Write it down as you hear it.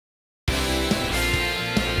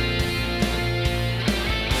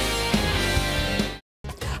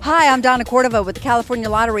Hi, I'm Donna Cordova with the California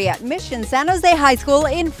Lottery at Mission San Jose High School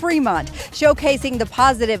in Fremont, showcasing the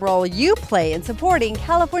positive role you play in supporting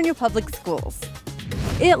California public schools.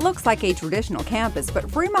 It looks like a traditional campus, but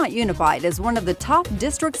Fremont Unified is one of the top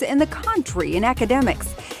districts in the country in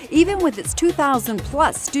academics. Even with its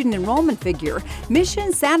 2,000-plus student enrollment figure,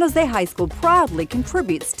 Mission San Jose High School proudly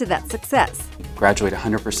contributes to that success. We graduate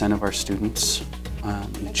 100% of our students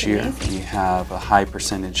each year. We have a high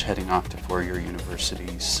percentage heading off to four-year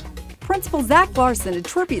universities. Principal Zach Larson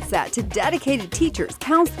attributes that to dedicated teachers,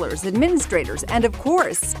 counselors, administrators, and of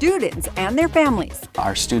course, students and their families.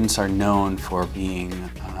 Our students are known for being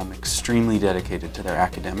extremely dedicated to their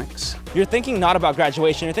academics. You're thinking not about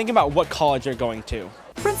graduation, you're thinking about what college you're going to.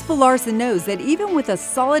 Principal Larson knows that even with a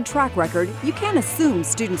solid track record, you can't assume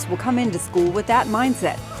students will come into school with that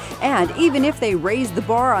mindset. And even if they raise the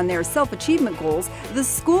bar on their self-achievement goals, the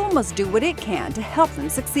school must do what it can to help them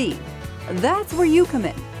succeed. That's where you come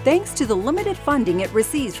in. Thanks to the limited funding it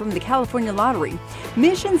receives from the California Lottery,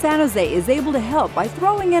 Mission San Jose is able to help by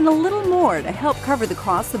throwing in a little more to help cover the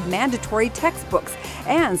costs of mandatory textbooks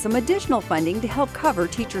and some additional funding to help cover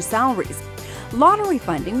teacher salaries. Lottery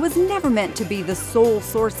funding was never meant to be the sole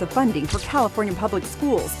source of funding for California public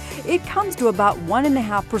schools. It comes to about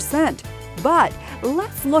 1.5%. But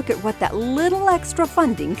let's look at what that little extra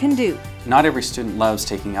funding can do. Not every student loves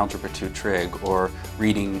taking Algebra 2 Trig or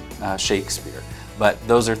reading Shakespeare, but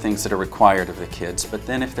those are things that are required of the kids. But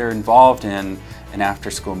then if they're involved in an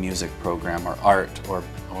after-school music program or art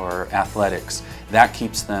or athletics, that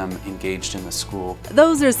keeps them engaged in the school.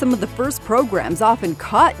 Those are some of the first programs often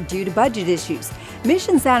cut due to budget issues.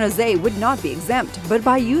 Mission San Jose would not be exempt, but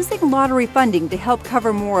by using lottery funding to help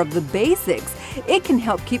cover more of the basics, it can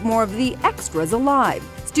help keep more of the extras alive.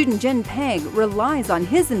 Student Jen Pang relies on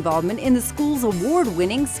his involvement in the school's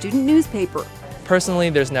award-winning student newspaper. Personally,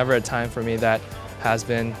 there's never a time for me that has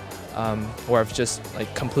been where I've just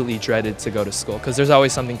completely dreaded to go to school, because there's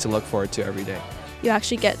always something to look forward to every day. You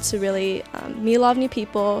actually get to really meet a lot of new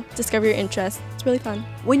people, discover your interests. It's really fun.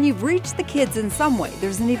 When you've reached the kids in some way,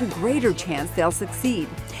 there's an even greater chance they'll succeed.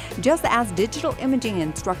 Just as digital imaging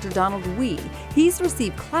instructor Donald Wee, he's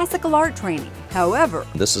received classical art training. However,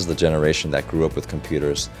 this is the generation that grew up with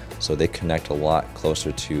computers, so they connect a lot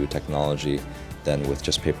closer to technology than with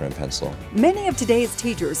just paper and pencil. Many of today's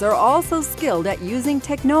teachers are also skilled at using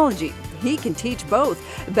technology. He can teach both,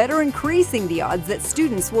 better increasing the odds that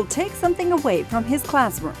students will take something away from his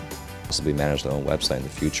classroom. Possibly manage their own website in the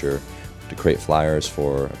future, to create flyers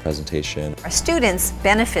for a presentation. Our students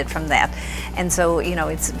benefit from that, and so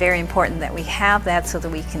it's very important that we have that so that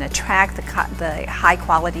we can attract the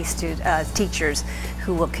high-quality teachers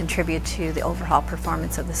who will contribute to the overall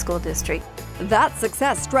performance of the school district. That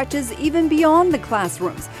success stretches even beyond the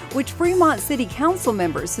classrooms, which Fremont City Council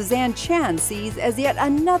member Suzanne Chan sees as yet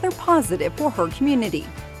another positive for her community.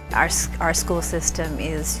 Our school system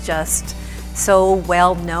is just so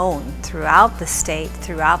well known throughout the state,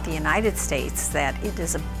 throughout the United States, that it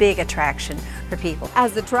is a big attraction for people.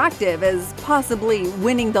 As attractive as possibly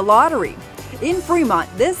winning the lottery. In Fremont,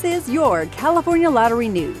 this is your California Lottery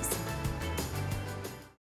News.